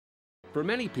For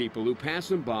many people who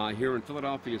pass him by here in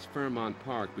Philadelphia's Fairmount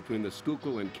Park between the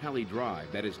Schuylkill and Kelly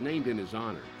Drive that is named in his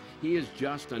honor, he is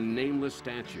just a nameless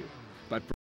statue. But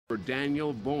for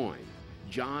Daniel Boyne,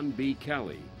 John B.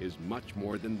 Kelly is much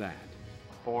more than that.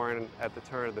 Born at the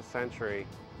turn of the century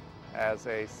as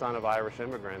a son of Irish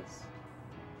immigrants,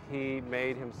 he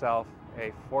made himself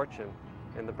a fortune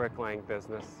in the bricklaying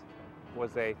business,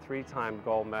 was a three-time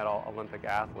gold medal Olympic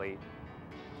athlete,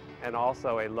 and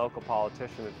also a local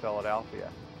politician in Philadelphia.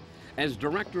 As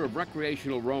director of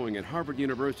recreational rowing at Harvard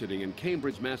University in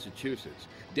Cambridge, Massachusetts,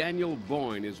 Daniel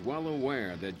Boyne is well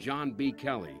aware that John B.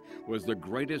 Kelly was the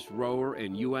greatest rower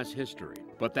in U.S. history.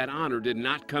 But that honor did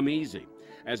not come easy.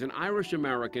 As an Irish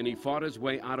American, he fought his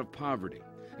way out of poverty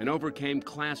and overcame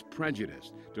class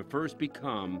prejudice to first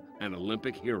become an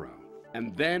Olympic hero.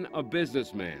 And then a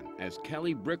businessman, as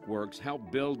Kelly Brickworks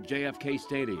helped build JFK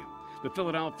Stadium, the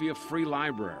Philadelphia Free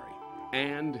Library,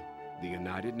 and the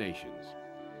United Nations.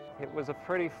 It was a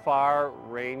pretty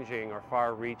far-ranging or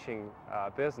far-reaching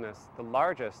business, the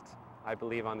largest, I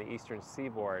believe, on the eastern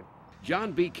seaboard.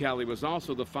 John B. Kelly was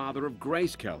also the father of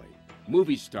Grace Kelly,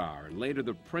 movie star and later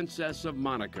the Princess of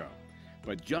Monaco.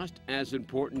 But just as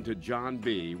important to John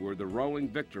B. were the rowing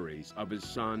victories of his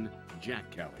son,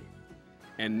 Jack Kelly.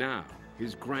 And now,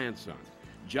 his grandson,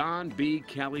 John B.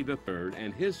 Kelly III,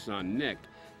 and his son, Nick,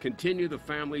 continue the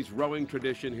family's rowing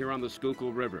tradition here on the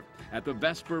Schuylkill River at the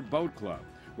Vesper Boat Club,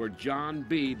 where John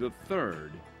B.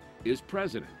 III is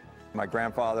president. My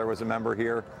grandfather was a member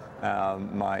here,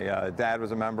 my dad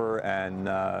was a member, and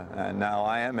now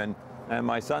I am, and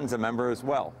my son's a member as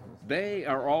well. They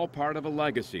are all part of a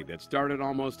legacy that started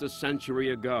almost a century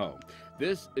ago.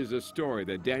 This is a story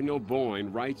that Daniel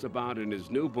Boyne writes about in his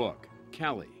new book,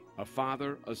 Kelly, A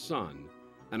Father, a Son,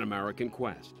 An American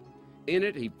Quest. In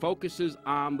it, he focuses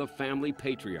on the family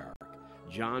patriarch,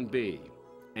 John B.,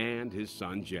 and his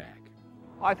son, Jack.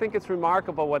 I think it's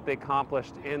remarkable what they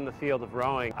accomplished in the field of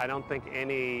rowing. I don't think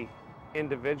any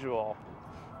individual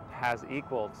has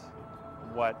equaled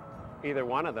what either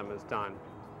one of them has done,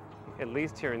 at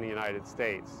least here in the United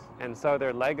States. And so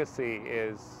their legacy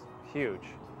is huge.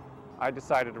 I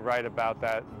decided to write about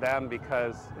them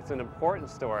because it's an important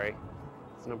story.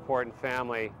 It's an important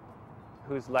family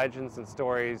whose legends and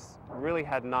stories really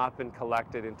had not been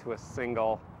collected into a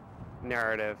single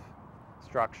narrative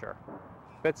structure.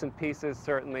 Bits and pieces,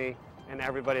 certainly, and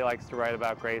everybody likes to write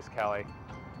about Grace Kelly.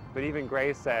 But even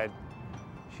Grace said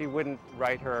she wouldn't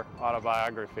write her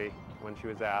autobiography when she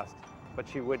was asked, but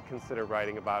she would consider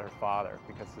writing about her father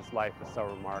because his life is so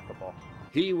remarkable.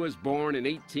 He was born in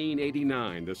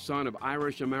 1889, the son of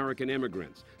Irish-American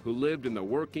immigrants who lived in the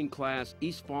working-class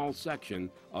East Falls section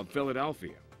of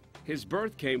Philadelphia. His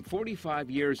birth came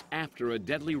 45 years after a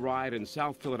deadly riot in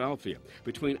South Philadelphia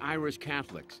between Irish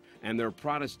Catholics and their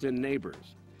Protestant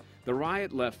neighbors. The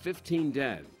riot left 15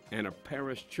 dead and a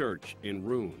parish church in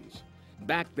ruins.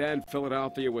 Back then,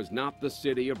 Philadelphia was not the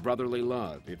city of brotherly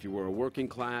love if you were a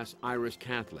working-class Irish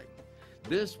Catholic.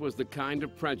 This was the kind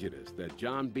of prejudice that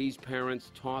John B.'s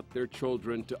parents taught their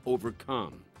children to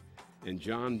overcome, and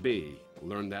John B.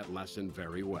 learned that lesson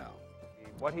very well.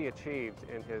 What he achieved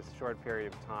in his short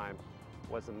period of time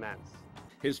was immense.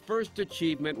 His first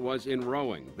achievement was in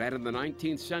rowing, that in the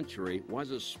 19th century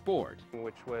was a sport.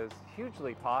 Which was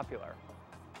hugely popular,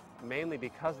 mainly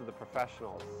because of the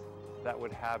professionals that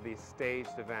would have these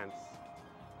staged events.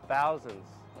 Thousands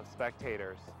of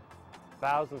spectators,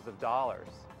 thousands of dollars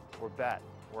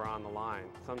were on the line.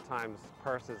 Sometimes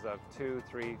purses of $2,000,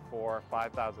 $3,000, $4,000,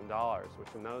 $5,000, which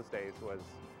in those days was,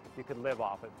 you could live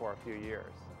off it for a few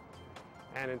years.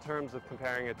 And in terms of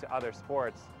comparing it to other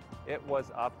sports, it was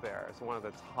up there as one of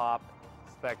the top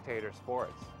spectator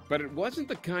sports. But it wasn't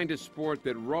the kind of sport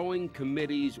that rowing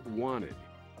committees wanted.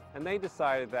 And they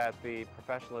decided that the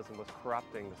professionalism was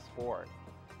corrupting the sport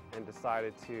and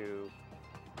decided to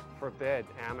forbid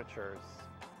amateurs,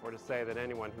 or to say that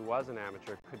anyone who was an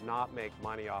amateur could not make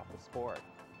money off the sport.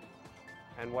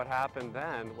 And what happened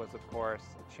then was, of course,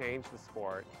 change the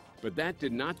sport. But that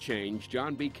did not change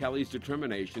John B. Kelly's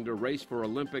determination to race for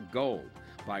Olympic gold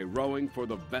by rowing for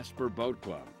the Vesper Boat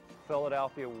Club.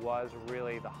 Philadelphia was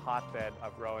really the hotbed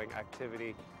of rowing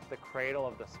activity, the cradle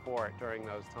of the sport during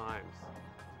those times,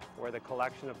 where the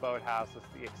collection of boathouses,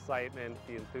 the excitement,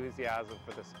 the enthusiasm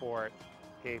for the sport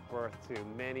gave birth to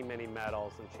many, many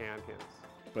medals and champions.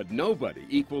 But nobody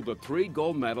equaled the 3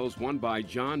 gold medals won by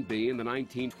John B. in the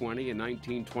 1920 and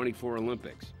 1924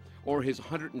 Olympics, or his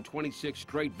 126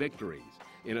 straight victories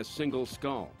in a single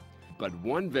scull. But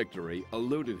one victory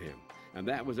eluded him, and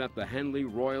that was at the Henley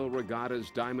Royal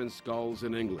Regatta's Diamond Sculls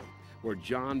in England, where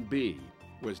John B.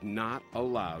 was not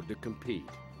allowed to compete.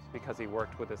 Because he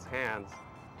worked with his hands,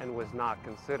 and was not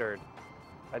considered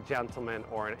a gentleman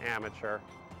or an amateur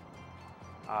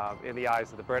in the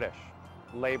eyes of the British.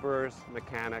 Laborers,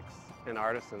 mechanics, and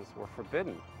artisans were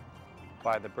forbidden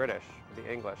by the British,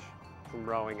 the English, from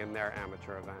rowing in their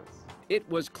amateur events. It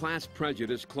was class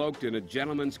prejudice cloaked in a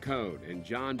gentleman's code, and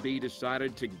John B.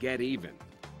 decided to get even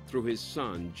through his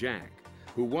son, Jack,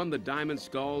 who won the Diamond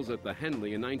Sculls at the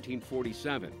Henley in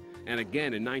 1947 and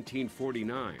again in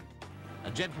 1949.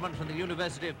 A gentleman from the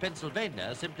University of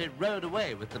Pennsylvania simply rode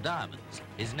away with the diamonds.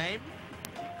 His name?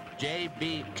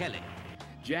 J.B. Kelly.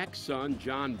 Jack's son,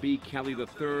 John B. Kelly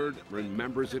III,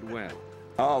 remembers it well.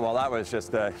 Oh, well, that was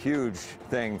just a huge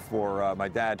thing for my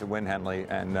dad to win Henley,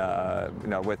 and you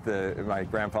know, with my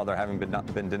grandfather having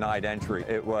been denied entry,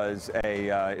 it was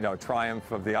a you know,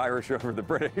 triumph of the Irish over the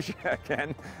British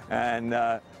again, and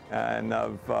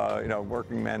of you know,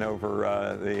 working men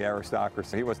over the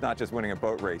aristocracy. He was not just winning a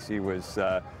boat race; he was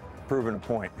proving a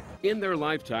point. In their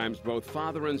lifetimes, both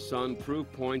father and son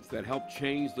proved points that helped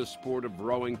change the sport of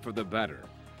rowing for the better.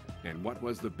 And what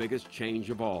was the biggest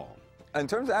change of all? In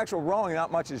terms of actual rowing,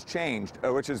 not much has changed,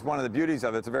 which is one of the beauties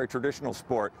of it. It's a very traditional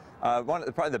sport.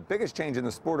 Probably the biggest change in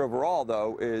the sport overall,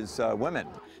 though, is women.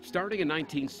 Starting in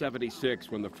 1976,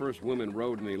 when the first women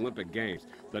rowed in the Olympic Games,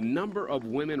 the number of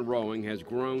women rowing has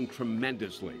grown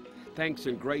tremendously, thanks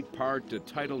in great part to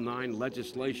Title IX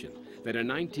legislation that in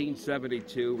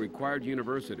 1972 required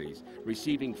universities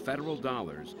receiving federal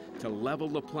dollars to level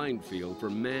the playing field for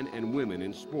men and women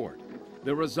in sport.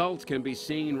 The results can be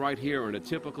seen right here in a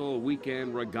typical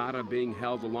weekend regatta being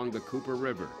held along the Cooper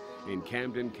River in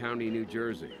Camden County, New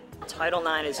Jersey. Title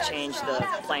IX has changed the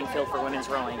playing field for women's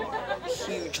rowing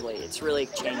hugely. It's really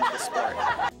changed the sport.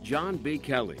 John B.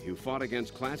 Kelly, who fought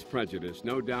against class prejudice,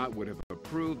 no doubt would have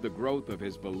approved the growth of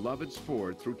his beloved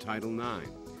sport through Title IX.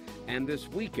 And this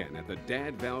weekend at the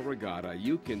Dad Val Regatta,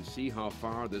 you can see how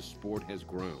far this sport has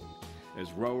grown,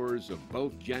 as rowers of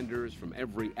both genders from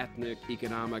every ethnic,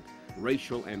 economic,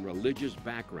 racial, and religious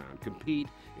background compete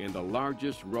in the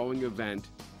largest rowing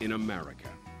event in America.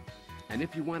 And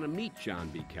if you want to meet John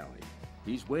B. Kelly,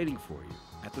 he's waiting for you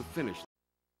at the finish line.